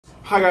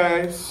Hi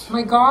guys. Oh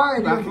my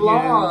god, Back your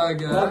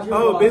vlog.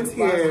 Oh, Ben's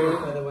here.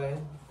 By the way.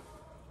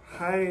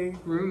 Hi.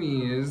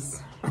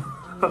 Roomies.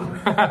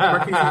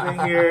 Marquis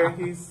isn't here.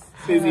 He's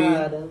busy.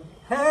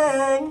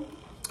 Hey.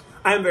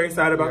 I am very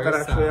sad about Very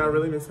that actually. sad. I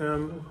really miss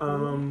him.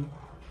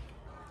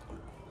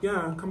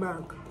 Yeah, come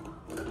back.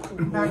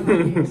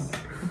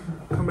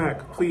 Come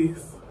back,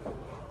 please.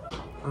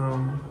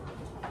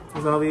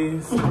 There's all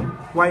these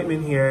white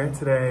men here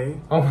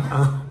today.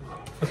 Oh.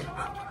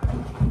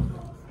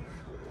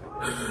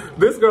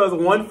 This girl is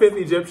 1/5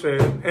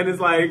 Egyptian and it's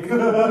like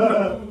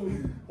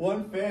 1/5.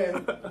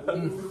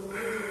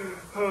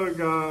 oh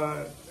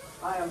god.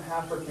 I am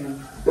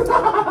African.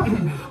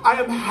 I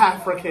am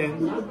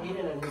African.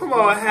 Come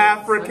on,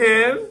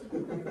 African.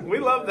 We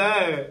love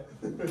that.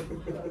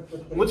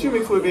 What you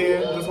mix with,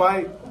 Ben? Just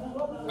white?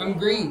 I'm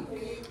Greek.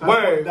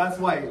 Word. That's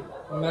white.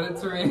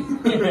 Mediterranean.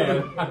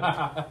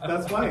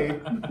 That's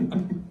white.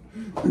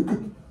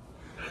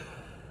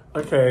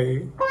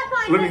 Okay.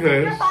 Let me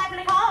finish. 5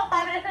 minute call,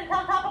 5 minutes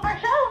until top of our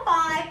show.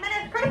 5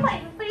 minutes. Crew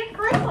places, please.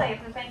 Crew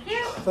places. Thank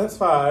you. That's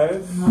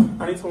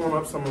 5. I need to warm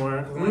up some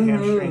more because my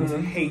hamstrings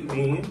hate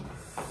me.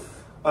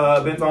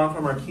 Ben's on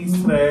from Marquis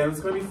today. It's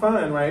gonna be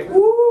fun, right?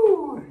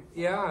 Woo!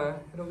 Yeah,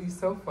 it'll be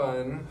so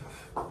fun.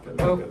 Good,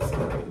 Oh. good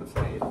story in the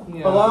plate.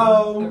 Yeah.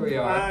 Hello. There we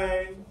are.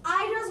 Hi.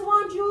 I just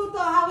want you to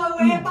have a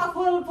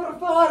wonderful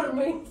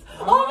performance.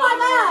 Oh my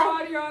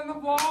God, you're on the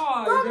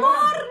vlog. Good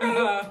morning.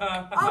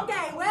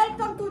 Okay,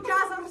 welcome to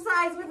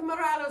Jazzercise with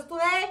Morales.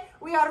 Today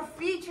we are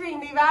featuring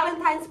the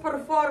Valentine's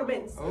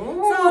performance.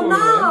 Ooh. So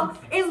now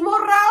it's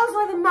Morales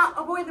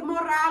with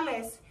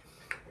Morales.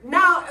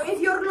 Now,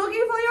 if you're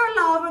looking for your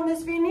love on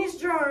this Finnish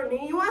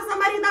journey, you want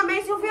somebody that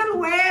makes you feel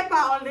wepa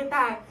all the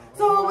time.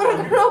 So we're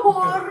gonna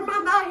warm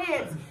up the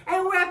hips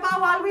and wepa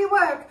while we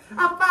work.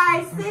 A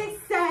 5,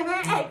 6, 7,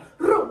 8.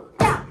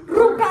 Ruka,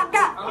 ruka,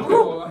 ka,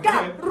 ruka,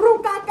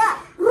 ruka, ka,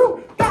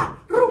 ruka,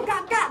 ruka,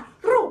 ka,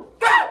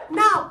 ruka.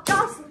 Now,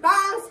 just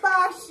dance the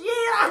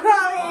shit out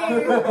of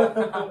it.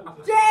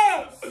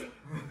 Yes.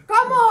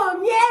 Come on,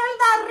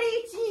 mierda,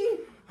 Richie.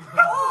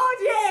 Oh,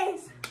 yes.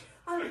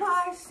 A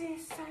 5,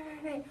 6, 7,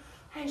 8.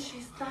 And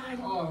she's done.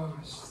 Oh,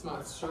 she's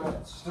not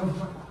stretched. Oh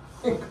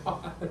my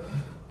god.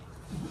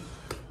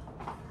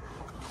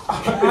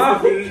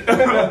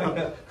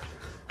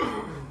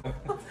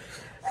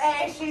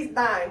 Hey, she's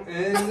done.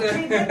 And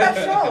She did the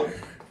show.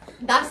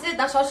 That's it.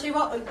 That's all she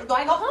wrote. Do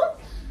I go home?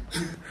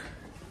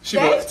 She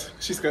Okay. booked.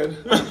 She's good.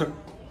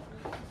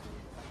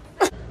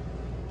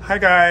 Hi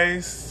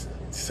guys.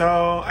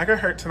 So I got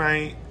hurt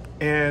tonight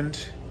and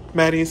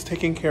Maddie's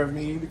taking care of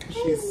me because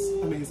she's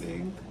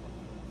amazing.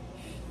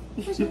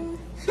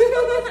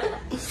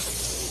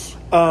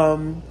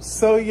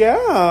 So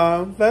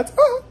yeah, that's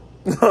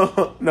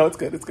no, it's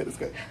good, it's good, it's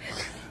good.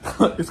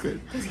 It's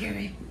good. Don't scare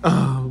me.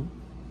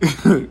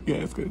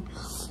 Yeah, it's good.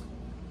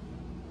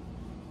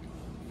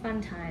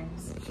 Fun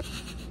times.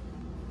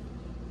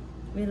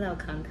 We love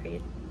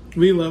concrete.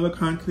 We love a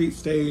concrete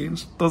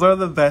stage. Those are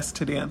the best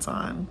to dance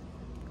on.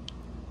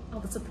 All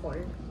the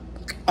support.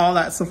 All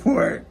that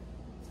support.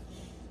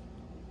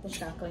 The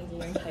shock going through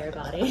your entire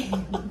body.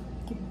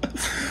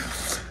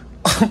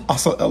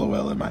 Also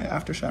LOL in my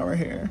after shower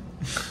hair.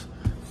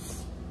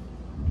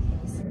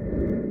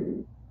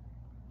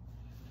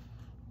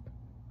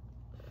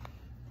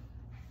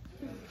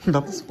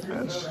 Not the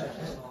splash.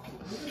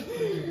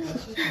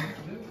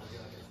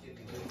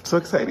 So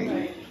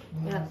exciting.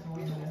 Yeah.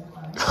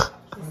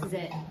 This is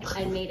it.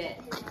 I made it.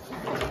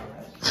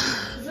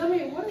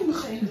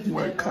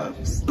 More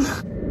cups.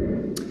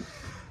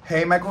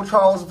 Hey, Michael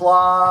Charles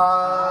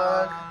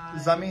vlog.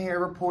 Zummy here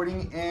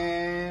reporting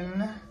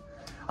in.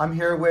 I'm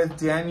here with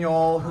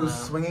Daniel, who's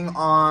swinging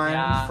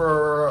on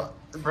for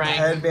Frank.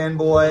 Headband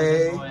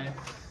Boy.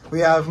 We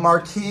have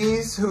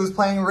Marquise, who's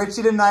playing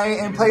Richie tonight.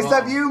 In place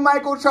of you,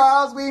 Michael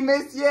Charles, we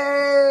miss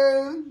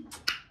you.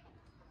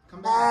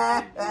 Come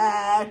back.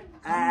 Come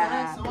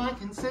back so I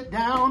can sit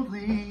down,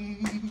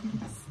 please.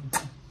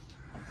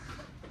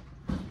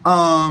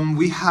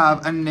 We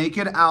have a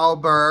naked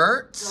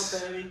Albert.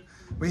 Hello, baby.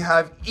 We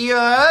have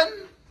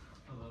Ian.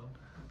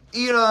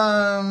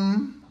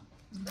 Ian.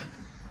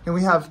 And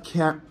we have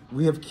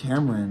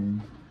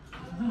Cameron.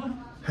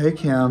 Hey,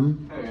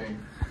 Cam. Hey.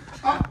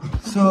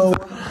 So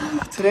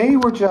today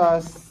we're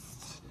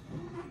just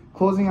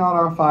closing out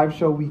our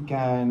 5-show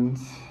weekend.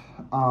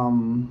 5?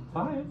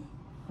 Wasn't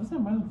it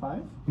more than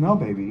 5? No,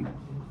 baby.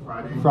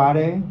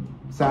 Friday,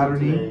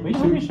 Saturday. Wait,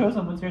 how many shows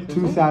on Wednesday or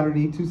Thursday? 2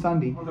 Saturday, 2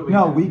 Sunday.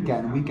 No,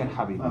 weekend,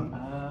 happy.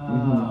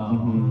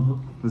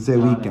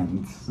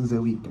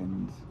 The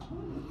weekend.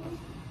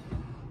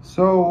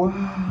 So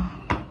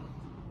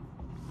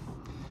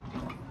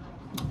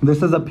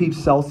this is a peach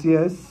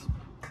Celsius.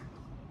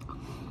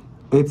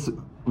 It's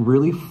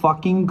really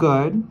fucking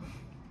good.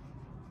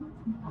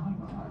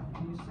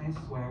 Can you say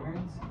swear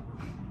words?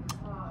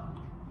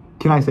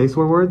 Can I say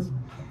swear words?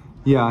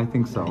 Yeah, I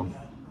think so.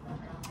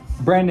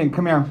 Brandon,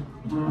 come here.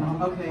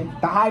 Okay.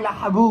 Tahila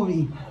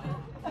Habubi.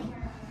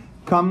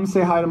 Come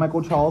say hi to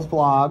Michael Charles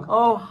vlog.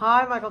 Oh,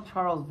 hi, Michael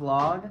Charles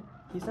vlog.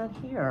 He's not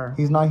here.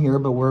 He's not here,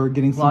 but we're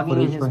getting some Vlogging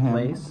footage in for his him.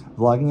 place.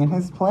 Vlogging in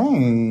his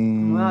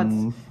place.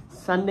 Well,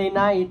 it's Sunday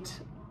night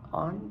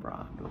on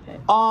Broadway.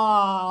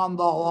 On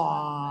the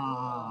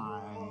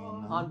line.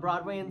 On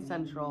Broadway and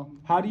Central.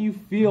 How do you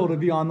feel to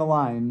be on the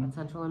line?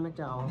 Central and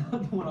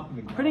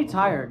McDowell. Pretty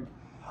tired.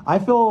 I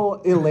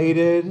feel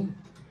elated,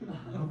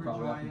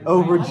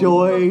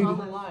 overjoyed, On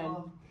the line.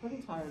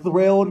 Pretty tired.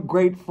 thrilled,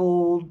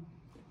 grateful,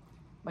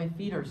 My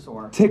feet are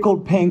sore.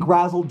 tickled pink,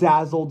 razzle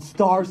dazzled,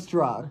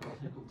 starstruck,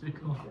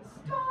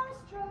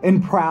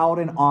 and proud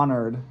and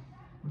honored.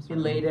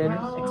 Elated,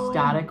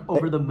 ecstatic,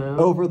 over the moon.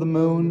 Over the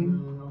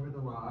moon.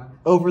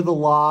 Over the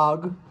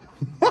log.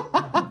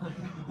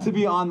 To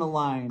be on the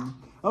line.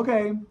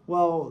 Okay,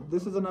 well,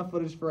 this is enough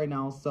footage for right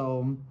now,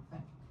 so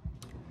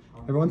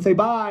everyone say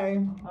bye.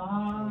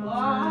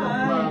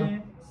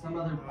 Bye. Some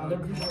other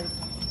people.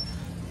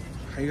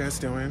 How you guys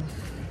doing?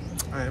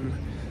 I'm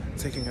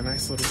taking a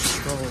nice little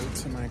stroll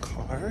to my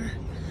car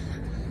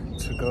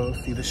to go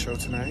see the show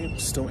tonight. I'm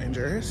still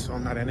injured, so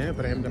I'm not in it,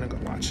 but I am gonna go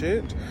watch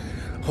it.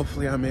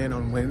 Hopefully I'm in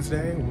on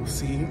Wednesday. We'll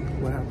see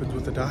what happens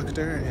with the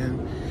doctor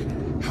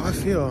and how I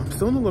feel. I'm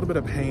still in a little bit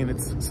of pain.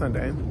 It's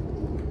Sunday.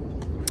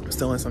 I'm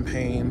still in some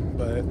pain,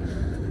 but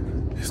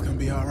it's gonna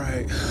be all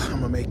right.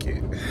 I'm gonna make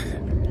it.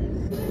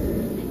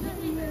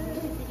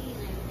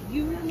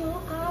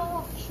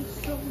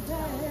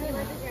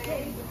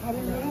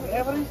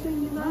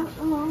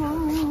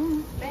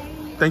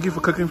 Thank you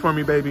for cooking for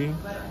me, baby.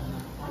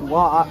 Well,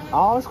 I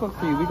always cook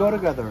for you. We go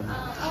together.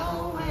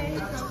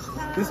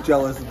 This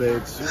jealous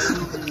bitch.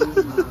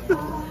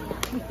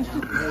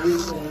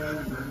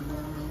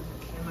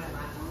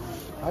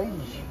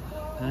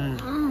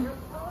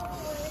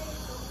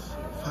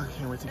 Fuck, I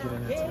can't wait to get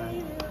in there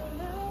tonight.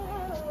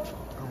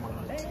 I'm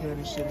gonna tear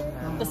this shit in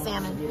half. The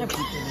salmon. I'm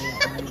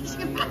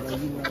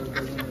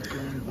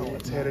gonna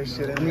tear this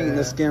shit in I'm eating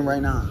the skin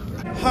right now.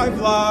 Hi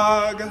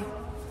vlog!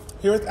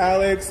 Here with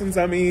Alex and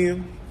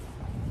Zami.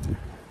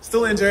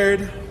 Still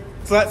injured,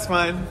 so that's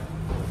fun.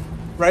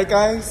 Right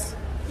guys?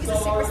 He's a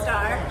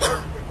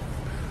superstar.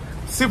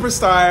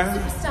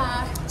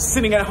 Superstar.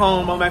 Sitting at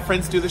home while my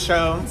friends do the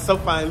show. It's so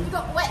fun. We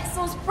got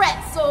Wetzel's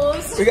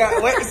pretzels. We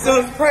got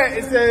Wetzel's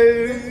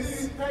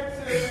pretzels.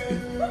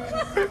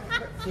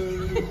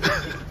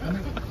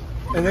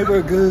 And they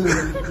were good.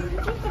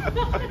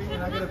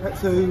 And I got a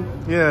pretzel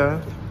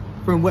Yeah.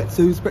 from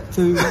Wetzel's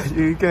Pretzels.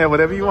 You can have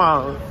whatever you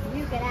want.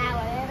 You can have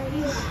whatever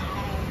you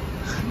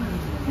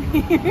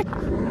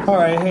like. All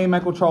right, hey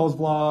Michael Charles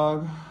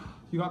vlog.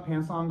 You got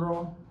pants on,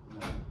 girl?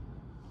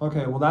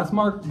 Okay, well that's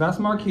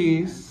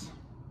Marquise.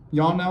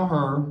 Y'all know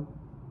her.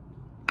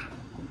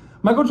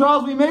 Michael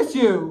Charles, we miss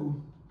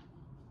you.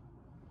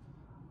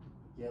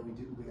 Yeah, we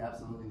do. We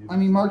absolutely do. I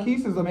mean,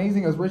 Marquise is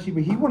amazing as Richie,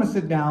 but he want to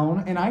sit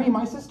down, and I need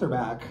my sister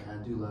back. I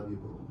do love you,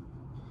 boo.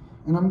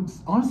 And I'm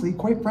honestly,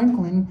 quite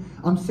frankly,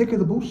 I'm sick of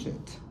the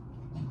bullshit.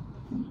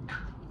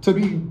 To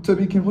be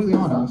completely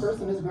honest.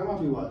 First, and his grandma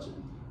be watching.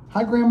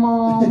 Hi,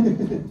 Grandma.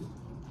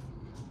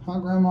 Hi,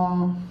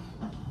 Grandma.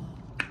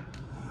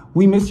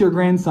 We miss your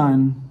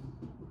grandson.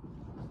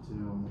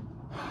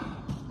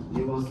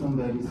 You will soon,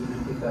 baby, so you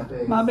can get that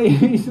face. My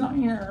baby's not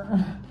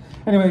here.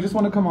 Anyway, just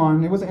want to come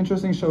on. It was an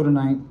interesting show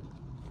tonight.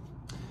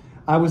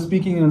 I was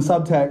speaking in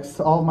subtext.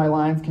 All of my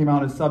lines came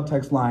out as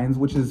subtext lines,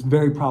 which is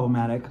very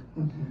problematic.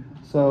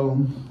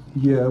 So,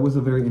 yeah, it was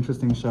a very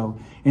interesting show.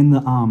 And the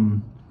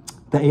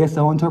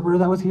ASL interpreter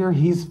that was here,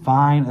 he's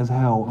fine as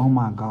hell. Oh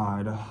my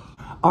God.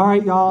 All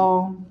right,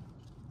 y'all.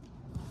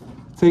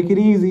 Take it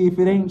easy if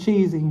it ain't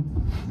cheesy.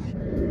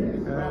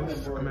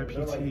 Guys, I'm at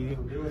PT.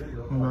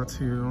 I'm about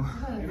to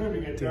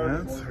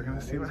dance. We're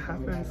gonna see what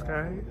happens,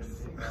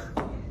 guys.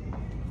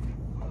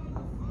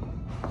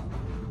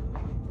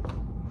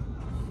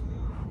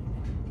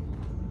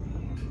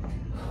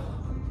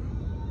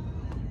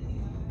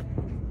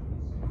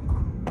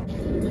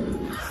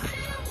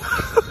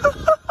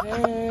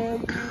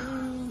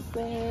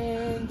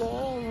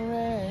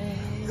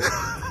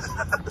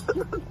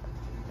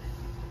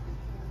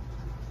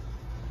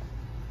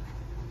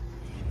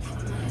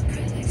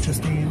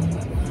 Justine,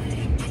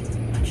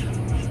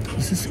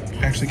 this is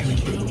actually kind of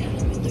cute.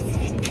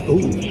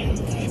 Ooh.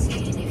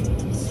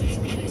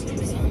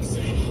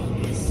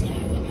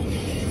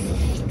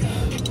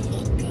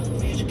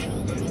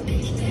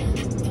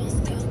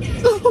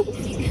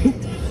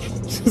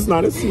 It's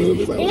not as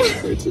smooth as I want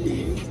her to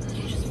be.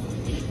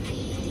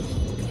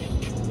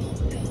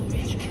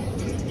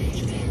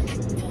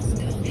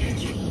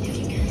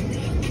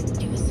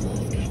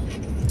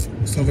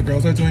 So the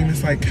girls are doing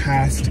this like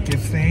cast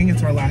gift thing.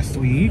 It's our last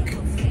week.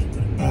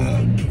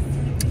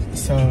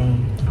 So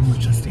I'm with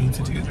Justine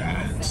to do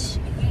that.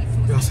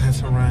 We also had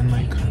to run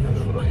like another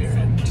little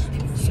errand.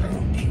 So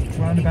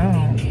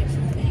roundabout.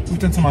 We've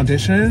done some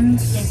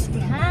auditions. We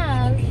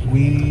have.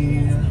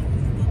 We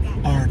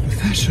are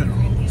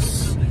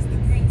professionals.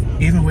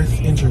 Even with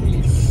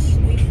injuries,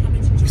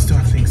 we still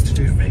have things to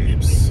do,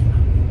 babes. In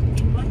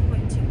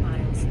 1.2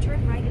 miles,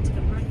 turn right into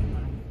the parking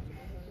lot.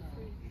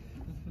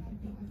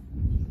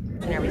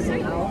 And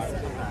everything else.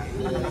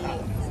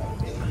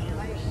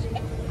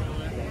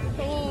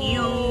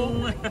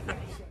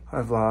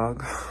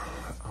 vlog.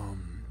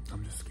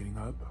 I'm just getting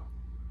up,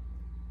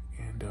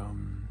 and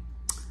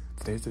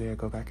today's the day I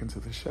go back into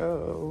the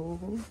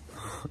show.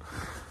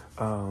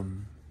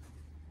 I'm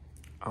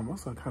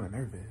also kind of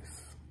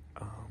nervous.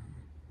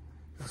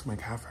 Just my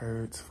calf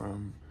hurts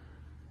from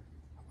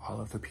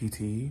all of the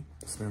PT.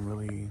 It's been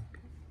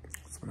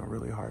a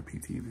really hard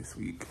PT this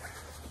week,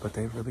 but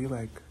they've really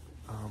like,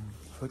 I feel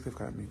like they've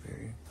gotten me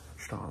very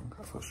strong.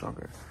 I feel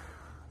stronger.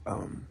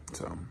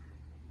 So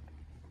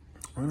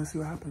we're gonna see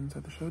what happens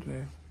at the show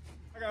today.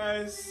 Hi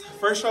guys,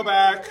 first show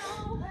back.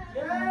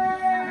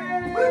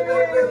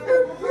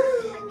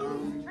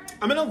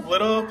 I'm in a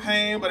little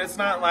pain, but it's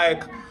not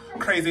like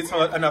crazy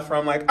to enough where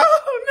I'm like,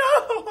 oh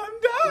no, I'm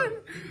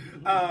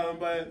done.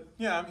 But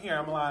yeah, I'm here,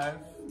 I'm alive.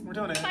 We're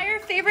doing it. Try your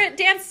favorite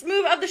dance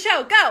move of the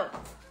show. Go.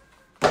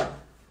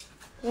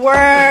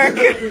 Work.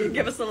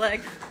 Give us a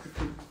leg.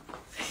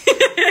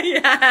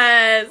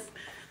 Yes.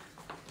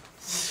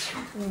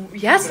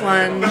 Yes,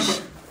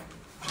 lunge.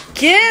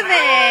 Giving.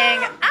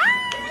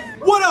 Ah.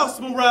 What else,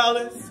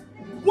 Morales?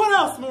 What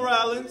else,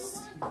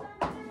 Morales?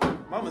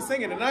 Mama's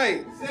singing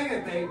tonight. Sing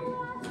it, baby.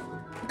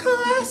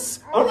 Cuss.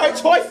 All right,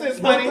 choices,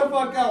 honey. What the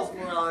fuck else,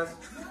 Morales?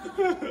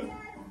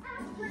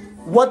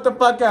 What the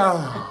fuck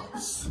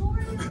else?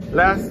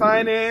 Last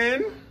sign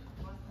in.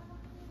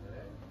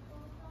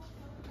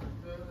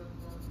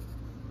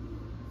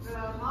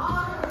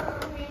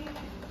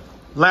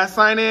 Last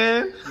sign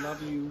in.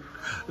 Love you.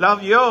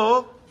 Love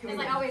you. Because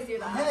I always do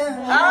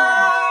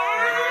that.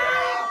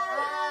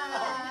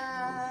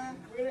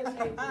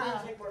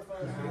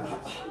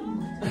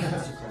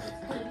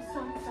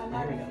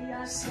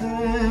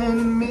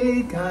 Send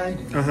me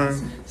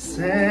guidance.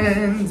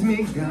 Send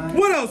me guidance.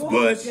 What else,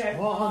 Bush?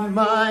 On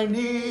my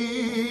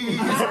knees.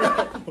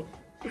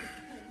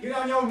 Get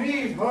on your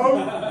knees,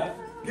 ho.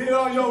 Get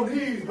on your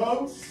knees,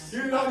 ho.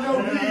 Get on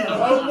your knees,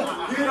 ho.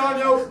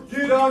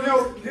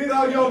 Get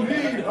on your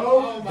knees,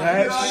 ho.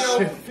 That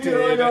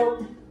shifted.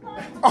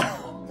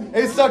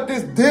 Hey, suck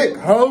this dick,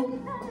 ho.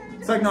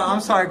 It's like, no,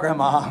 I'm sorry,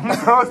 Grandma. I'm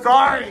so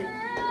sorry.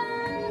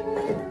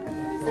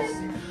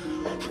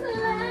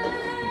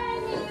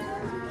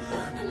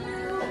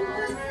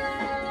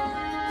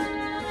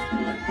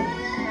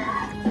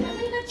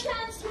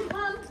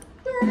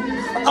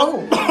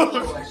 Oh!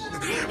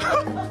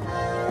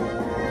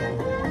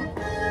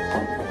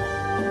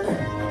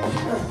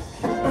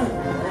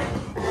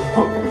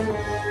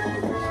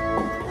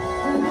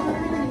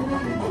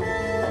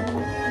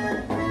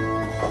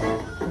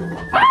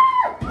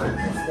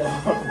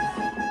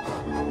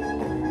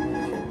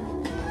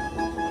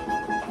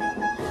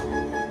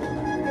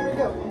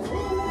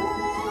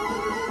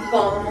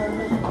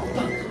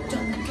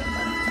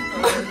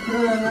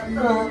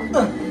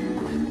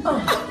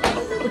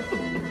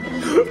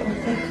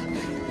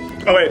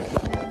 Oh wait.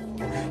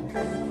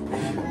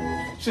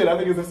 Shit, I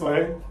think it's this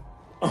way.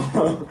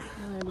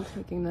 I'm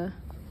taking the...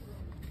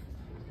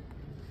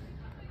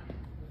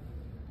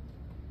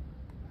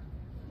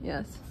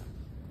 Yes.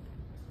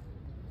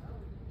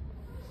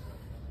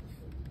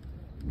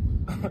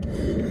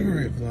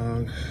 Alright,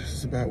 vlog. This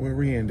is about where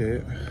we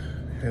ended.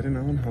 Heading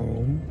on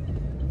home.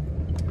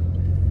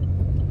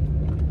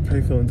 How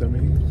you feeling,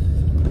 dummy?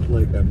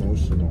 Like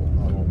emotional.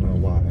 I don't know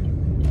why.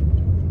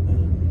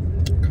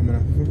 Coming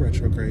off of a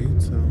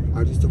retrograde, so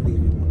I just don't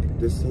even like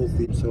this whole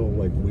thing. So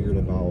like weird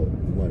about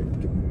like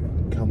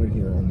coming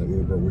here on the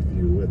Uber with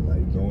you and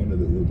like going to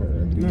the Uber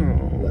and being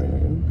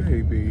no,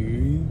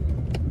 baby.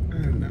 I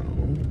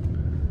know.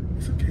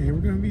 It's okay. We're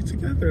gonna be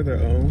together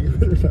though.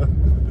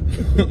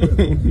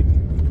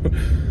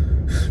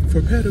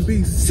 Prepare to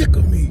be sick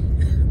of me.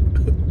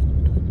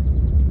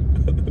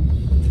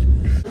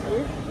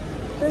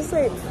 This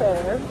ain't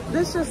fair.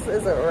 This just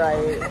isn't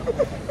right.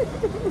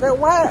 But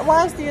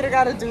why has theater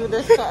gotta do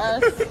this to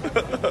us?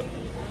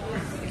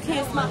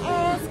 Kiss my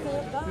ass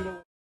goodbye.